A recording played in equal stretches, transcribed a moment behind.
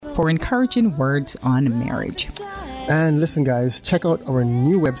for encouraging words on marriage. And listen, guys, check out our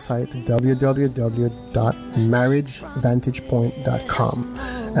new website, www.marriagevantagepoint.com.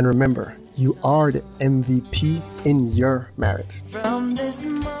 And remember, you are the MVP in your marriage. From this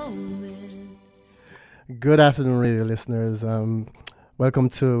moment. Good afternoon, radio listeners. Welcome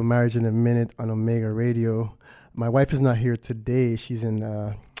to Marriage in a Minute on Omega Radio. My wife is not here today. She's in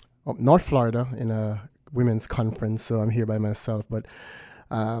North Florida in a women's conference, so I'm here by myself. But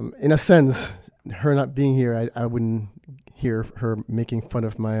in a sense, her not being here, I wouldn't hear her making fun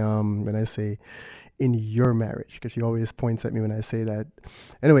of my when I say in your marriage, because she always points at me when I say that.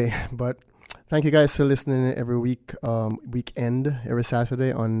 Anyway, but thank you guys for listening every weekend, every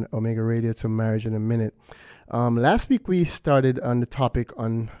Saturday on Omega Radio to Marriage in a Minute. Last week we started on the topic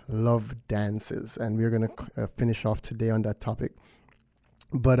on love dances, and we're going to finish off today on that topic.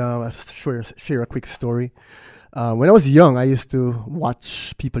 But I'll share a quick story. When I was young, I used to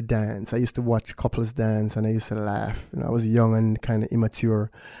watch people dance. I used to watch couples dance, and I used to laugh. I was young and kind of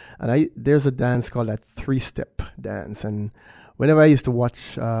immature. And there's a dance called that three-step dance. And whenever I used to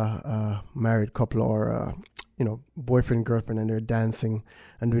watch a married couple or boyfriend, girlfriend, and they're dancing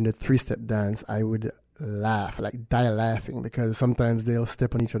and doing the three-step dance, I would laugh, like die laughing, because sometimes they'll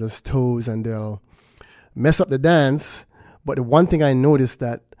step on each other's toes and they'll mess up the dance. But the one thing I noticed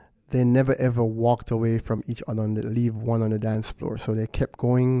that they never ever walked away from each other and leave one on the dance floor. So they kept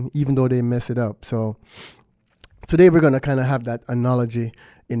going even though they mess it up. So today we're going to kind of have that analogy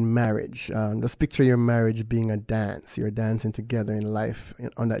in marriage. Just picture your marriage being a dance. You're dancing together in life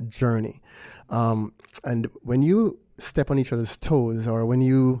on that journey. And when you step on each other's toes, or when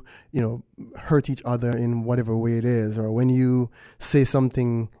you hurt each other in whatever way it is, or when you say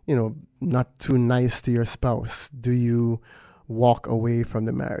something not too nice to your spouse, do you walk away from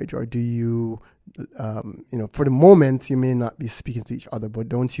the marriage, or do you for the moment you may not be speaking to each other, but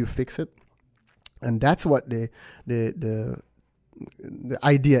don't you fix it? And that's what the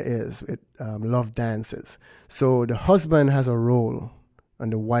idea is with love dances. So the husband has a role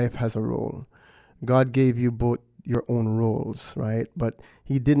and the wife has a role. God gave you both your own roles, right? But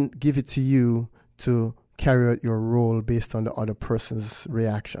he didn't give it to you to carry out your role based on the other person's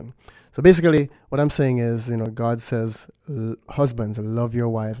reaction. So basically what I'm saying is, God says, husbands, love your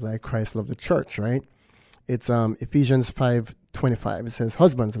wives like Christ loved the church, right? It's Ephesians 5:25. It says,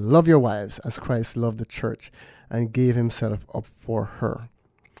 husbands, love your wives as Christ loved the church and gave himself up for her.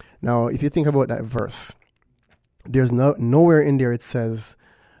 Now, if you think about that verse, there's nowhere in there it says,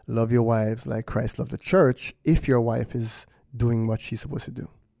 love your wives like Christ loved the church if your wife is doing what she's supposed to do.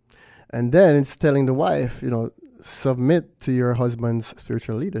 And then it's telling the wife, submit to your husband's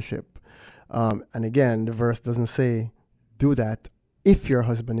spiritual leadership. And again, the verse doesn't say do that if your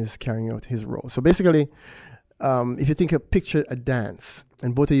husband is carrying out his role. So basically, if you picture a dance,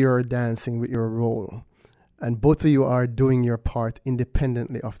 and both of you are dancing with your role, and both of you are doing your part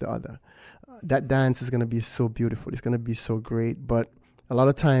independently of the other, that dance is going to be so beautiful. It's going to be so great. But a lot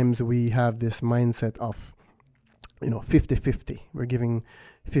of times we have this mindset of, 50-50. We're giving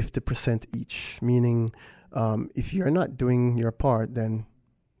 50% each, meaning if you're not doing your part, then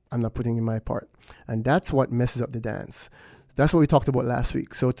I'm not putting in my part. And that's what messes up the dance. That's what we talked about last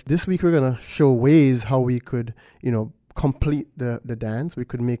week. So this week we're going to show ways how we could, complete the dance. We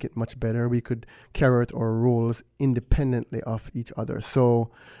could make it much better. We could carry out our roles independently of each other.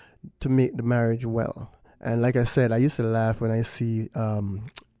 So to make the marriage well. And like I said, I used to laugh when I see,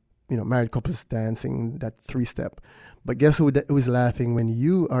 married couples dancing that three-step. But guess who's laughing when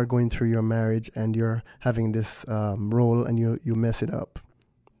you are going through your marriage and you're having this role and you mess it up?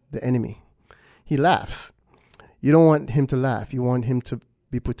 The enemy. He laughs. You don't want him to laugh. You want him to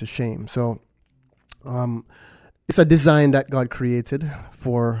be put to shame. So it's a design that God created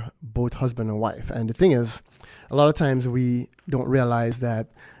for both husband and wife. And the thing is, a lot of times we don't realize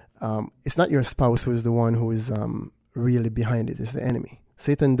that it's not your spouse who is the one who is really behind it. It's the enemy.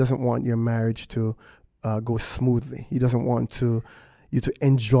 Satan doesn't want your marriage to go smoothly. He doesn't want you to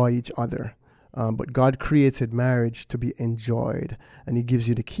enjoy each other. But God created marriage to be enjoyed, and he gives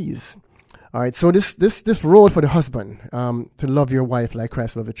you the keys. All right, so this role for the husband, to love your wife like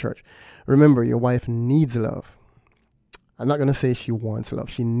Christ loved the church. Remember, your wife needs love. I'm not going to say she wants love.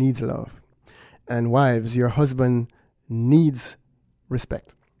 She needs love. And wives, your husband needs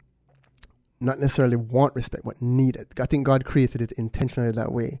respect. Not necessarily want respect, but need it. I think God created it intentionally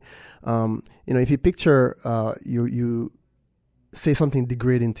that way. If you picture you say something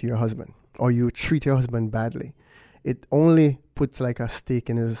degrading to your husband, or you treat your husband badly, it only puts like a stake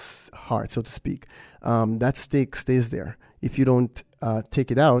in his heart, so to speak. That stake stays there. If you don't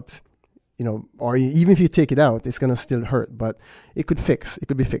take it out, or even if you take it out, it's gonna still hurt, but it could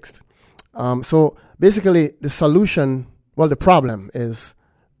be fixed. So basically the problem is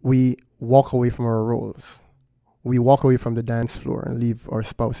we walk away from our roles. We walk away from the dance floor and leave our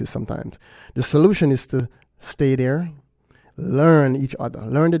spouses sometimes. The solution is to stay there, learn each other,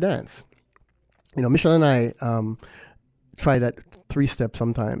 learn the dance. Michelle and I try that 3-step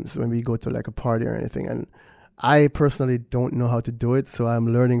sometimes when we go to like a party or anything. And I personally don't know how to do it, so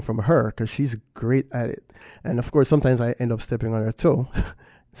I'm learning from her because she's great at it. And of course, sometimes I end up stepping on her toe.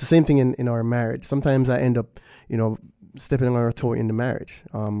 It's the same thing in our marriage. Sometimes I end up, stepping on her toe in the marriage.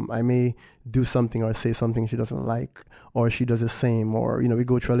 I may do something or say something she doesn't like, or she does the same, or, we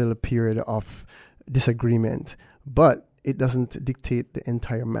go through a little period of disagreement. But it doesn't dictate the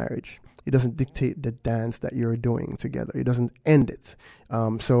entire marriage. It doesn't dictate the dance that you're doing together. It doesn't end it.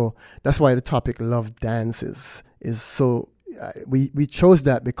 So that's why the topic Love Dances is so, we chose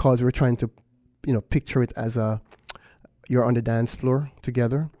that because we're trying to, picture it as you're on the dance floor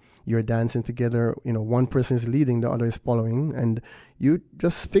together. You're dancing together. One person is leading, the other is following, and you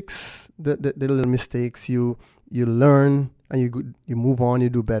just fix the little mistakes. You learn and you move on. You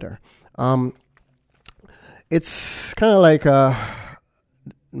do better. It's kind of like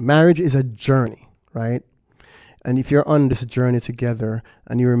marriage is a journey, right? And if you're on this journey together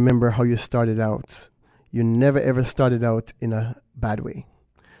and you remember how you started out, you never ever started out in a bad way.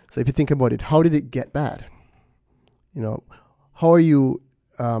 So if you think about it, how did it get bad? How are you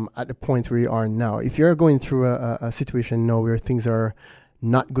at the point where you are now? If you're going through a situation now where things are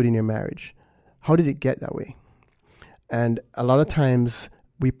not good in your marriage, how did it get that way? And a lot of times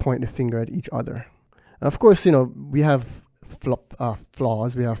we point the finger at each other. And of course, we have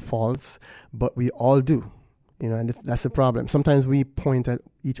flaws, we have faults, but we all do. And that's the problem. Sometimes we point at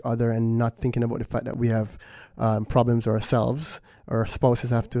each other and not thinking about the fact that we have problems ourselves. Our spouses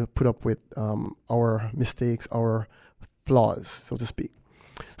have to put up with our mistakes, our flaws, so to speak.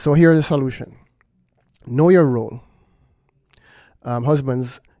 So here's the solution. Know your role.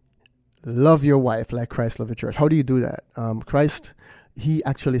 Husbands, love your wife like Christ loved the church. How do you do that? Christ, he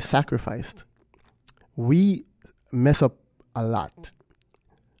actually sacrificed. We mess up a lot,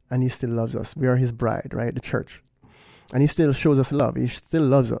 and he still loves us. We are his bride, right? The church. And he still shows us love. He still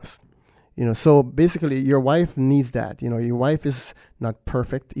loves us. So basically your wife needs that. Your wife is not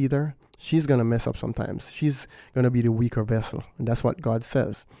perfect either. She's going to mess up sometimes. She's going to be the weaker vessel. And that's what God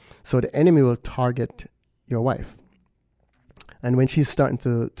says. So the enemy will target your wife. And when she's starting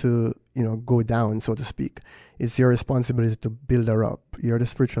to go down, so to speak, it's your responsibility to build her up. You're the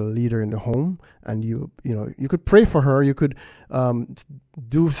spiritual leader in the home, and you could pray for her. You could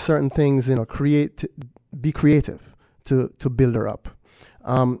do certain things, be creative to build her up.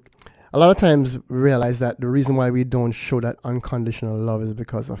 A lot of times we realize that the reason why we don't show that unconditional love is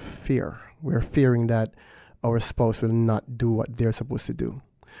because of fear. We're fearing that our spouse will not do what they're supposed to do.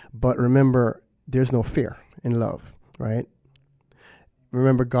 But remember, there's no fear in love, right?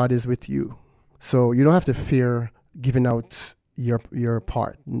 Remember, God is with you. So you don't have to fear giving out your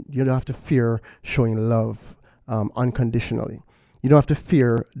part. You don't have to fear showing love unconditionally. You don't have to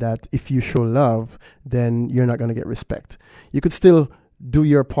fear that if you show love, then you're not going to get respect. You could still do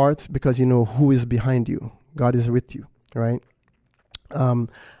your part because you know who is behind you. God is with you, right?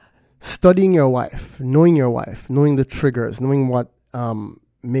 Studying your wife, knowing the triggers, knowing what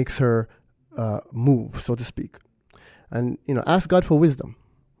makes her move, so to speak. And, ask God for wisdom.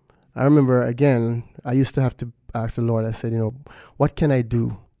 I remember, again, I used to have to ask the Lord, I said, what can I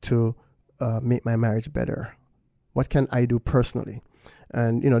do to make my marriage better? What can I do personally?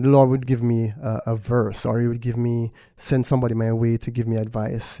 And, the Lord would give me a verse, or he would send somebody my way to give me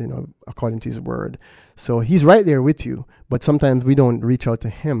advice, according to his word. So he's right there with you, but sometimes we don't reach out to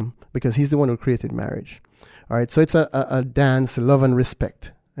him because he's the one who created marriage. All right. So it's a dance, love and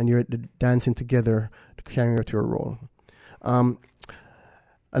respect, and you're dancing together to carry out your role.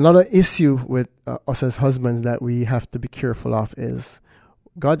 Another issue with us as husbands that we have to be careful of is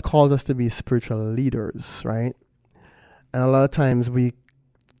God calls us to be spiritual leaders, right? And a lot of times we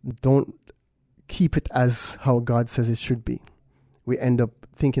don't keep it as how God says it should be. We end up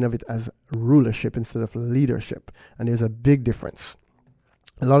thinking of it as rulership instead of leadership. And there's a big difference.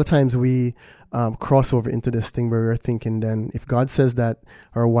 A lot of times we cross over into this thing where we're thinking then if God says that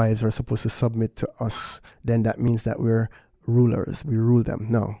our wives are supposed to submit to us, then that means that we're rulers. We rule them.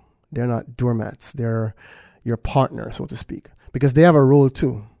 No, they're not doormats. They're your partner, so to speak, because they have a role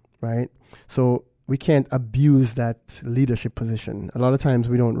too, right? So we can't abuse that leadership position. A lot of times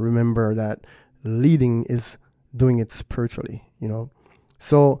we don't remember that leading is doing it spiritually,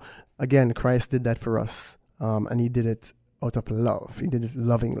 So again, Christ did that for us, and he did it out of love. He did it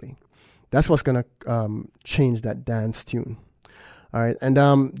lovingly. That's what's going to change that dance tune. All right. And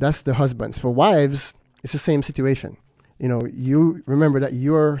that's the husbands. For wives, it's the same situation. You remember that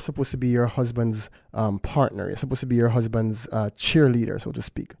you're supposed to be your husband's partner. You're supposed to be your husband's cheerleader, so to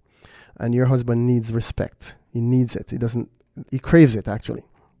speak. And your husband needs respect. He needs it. He craves it, actually.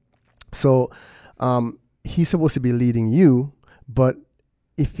 So he's supposed to be leading you, but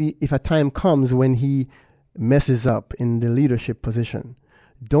if a time comes when he messes up in the leadership position,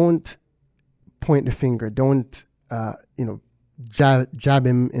 don't point the finger. Don't, jab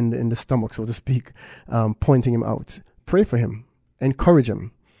him in the stomach, so to speak, pointing him out. Pray for him, encourage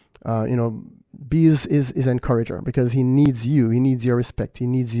him. Be his encourager, because he needs you. He needs your respect. He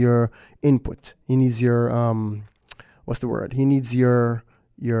needs your input. He needs your He needs your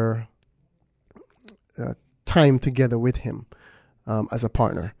time together with him as a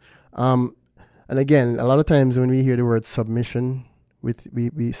partner. And again, a lot of times when we hear the word submission,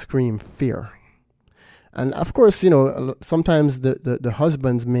 we scream fear. And of course, sometimes the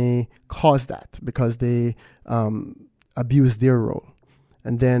husbands may cause that because they abuse their role.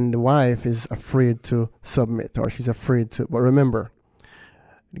 And then the wife is afraid to submit, or she's afraid to. But remember,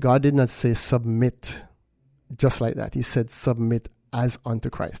 God did not say submit just like that. He said submit as unto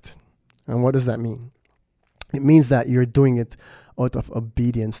Christ. And what does that mean? It means that you're doing it out of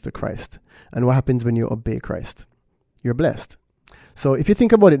obedience to Christ. And what happens when you obey Christ? You're blessed. So if you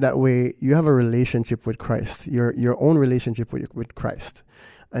think about it that way, you have a relationship with Christ, your own relationship with Christ,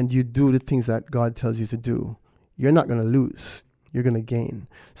 and you do the things that God tells you to do. You're not going to lose. You're going to gain.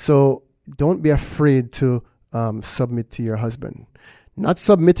 So don't be afraid to submit to your husband. Not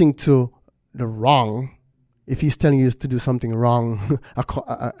submitting to the wrong. If he's telling you to do something wrong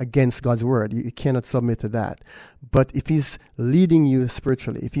against God's word, you cannot submit to that. But if he's leading you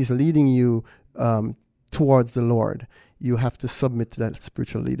spiritually, if he's leading you towards the Lord, you have to submit to that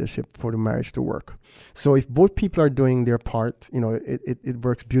spiritual leadership for the marriage to work. So if both people are doing their part, it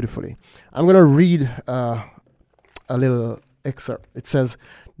works beautifully. I'm going to read a little excerpt. It says,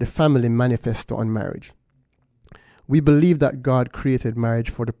 the Family Manifesto on Marriage. We believe that God created marriage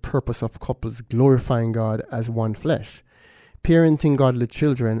for the purpose of couples glorifying God as one flesh, parenting godly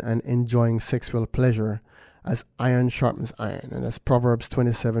children, and enjoying sexual pleasure as iron sharpens iron. And that's Proverbs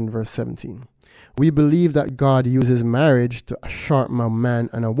 27, verse 17. We believe that God uses marriage to sharpen a man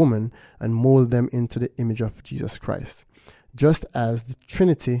and a woman and mold them into the image of Jesus Christ. Just as the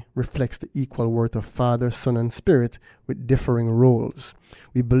Trinity reflects the equal worth of Father, Son, and Spirit with differing roles,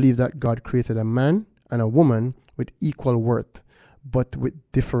 we believe that God created a man and a woman with equal worth, but with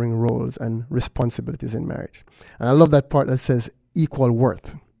differing roles and responsibilities in marriage. And I love that part that says equal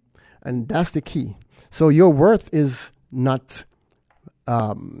worth. And that's the key. So your worth is not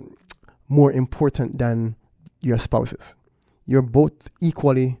more important than your spouse's. You're both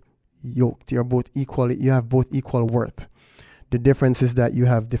equally yoked. You have both equal worth. The difference is that you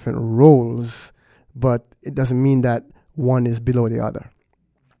have different roles, but it doesn't mean that one is below the other.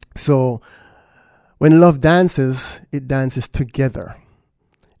 So when love dances, it dances together.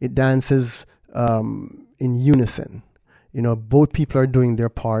 It dances in unison. Both people are doing their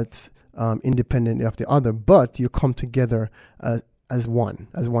part independently of the other, but you come together as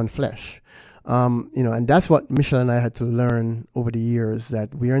one flesh. And that's what Michelle and I had to learn over the years,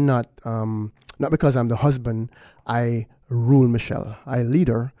 that we are not because I'm the husband, I rule Michelle. I lead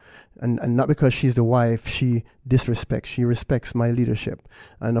her. And not because she's the wife, she disrespects. She respects my leadership.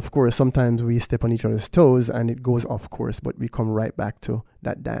 And of course, sometimes we step on each other's toes and it goes off course, but we come right back to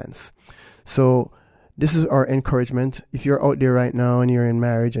that dance. So this is our encouragement. If you're out there right now and you're in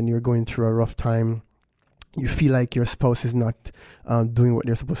marriage and you're going through a rough time, you feel like your spouse is not doing what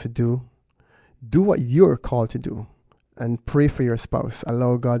they're supposed to do what you're called to do. And pray for your spouse.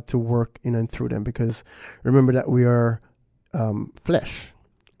 Allow God to work in and through them, because remember that we are flesh.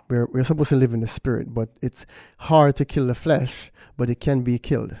 We're supposed to live in the spirit, but it's hard to kill the flesh, but it can be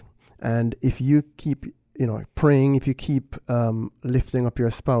killed. And if you keep, praying, if you keep lifting up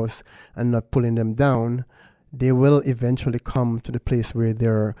your spouse and not pulling them down, they will eventually come to the place where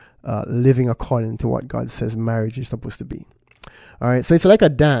they're living according to what God says marriage is supposed to be. All right, so it's like a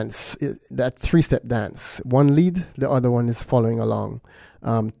dance, that 3-step dance. One lead, the other one is following along.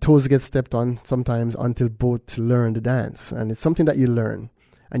 Toes get stepped on sometimes until both learn the dance. And it's something that you learn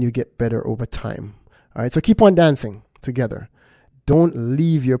and you get better over time. All right, so keep on dancing together. Don't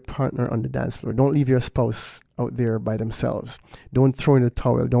leave your partner on the dance floor. Don't leave your spouse out there by themselves. Don't throw in the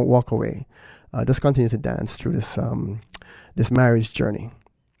towel. Don't walk away. Just continue to dance through this marriage journey.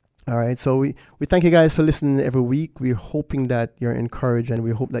 All right, so we thank you guys for listening every week. We're hoping that you're encouraged, and we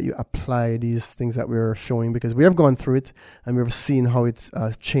hope that you apply these things that we're showing, because we have gone through it and we've seen how it's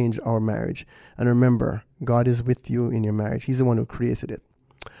changed our marriage. And remember, God is with you in your marriage. He's the one who created it.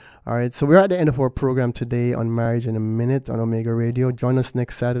 All right, so we're at the end of our program today on Marriage in a Minute on Omega Radio. Join us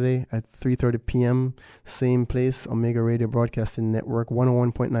next Saturday at 3:30 p.m., same place, Omega Radio Broadcasting Network,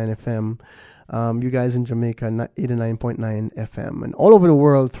 101.9 FM. You guys in Jamaica, 89.9 FM, and all over the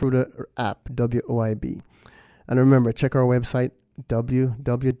world through the app, WOIB. And remember, check our website,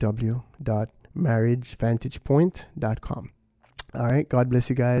 www.marriagevantagepoint.com. All right, God bless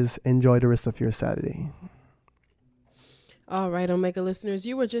you guys. Enjoy the rest of your Saturday. All right, Omega listeners,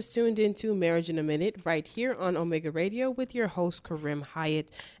 you were just tuned into Marriage in a Minute right here on Omega Radio with your host, Karim Hyatt.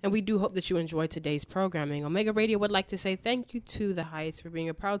 And we do hope that you enjoyed today's programming. Omega Radio would like to say thank you to the Hyatts for being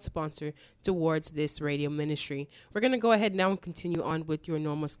a proud sponsor towards this radio ministry. We're going to go ahead now and continue on with your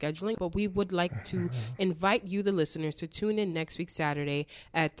normal scheduling, but we would like to invite you, the listeners, to tune in next week, Saturday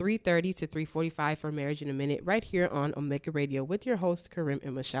at 3:30 to 3:45 for Marriage in a Minute right here on Omega Radio with your host, Karim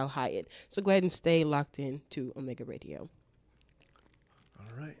and Michelle Hyatt. So go ahead and stay locked in to Omega Radio.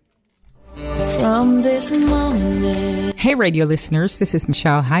 From this moment. Hey, radio listeners, this is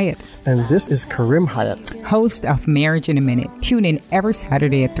Michelle Hyatt. And this is Karim Hyatt, host of Marriage in a Minute. Tune in every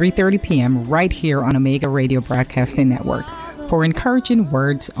Saturday at 3:30 p.m. right here on Omega Radio Broadcasting Network for encouraging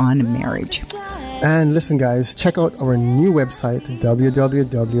words on marriage. And listen, guys, check out our new website,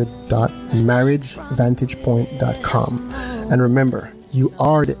 www.marriagevantagepoint.com. And remember, you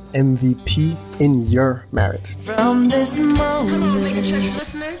are the MVP in your marriage. From this moment. Omega Church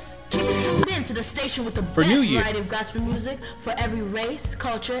listeners, keep it tuned in to the station with the best variety of gospel music for every race,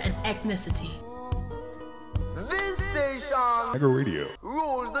 culture, and ethnicity. This station, Omega Radio,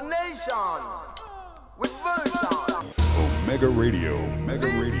 rules the nation with version. Omega Radio, Omega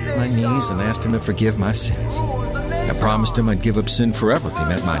Radio. My knees and asked him to forgive my sins. I promised him I'd give up sin forever if he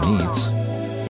met my needs.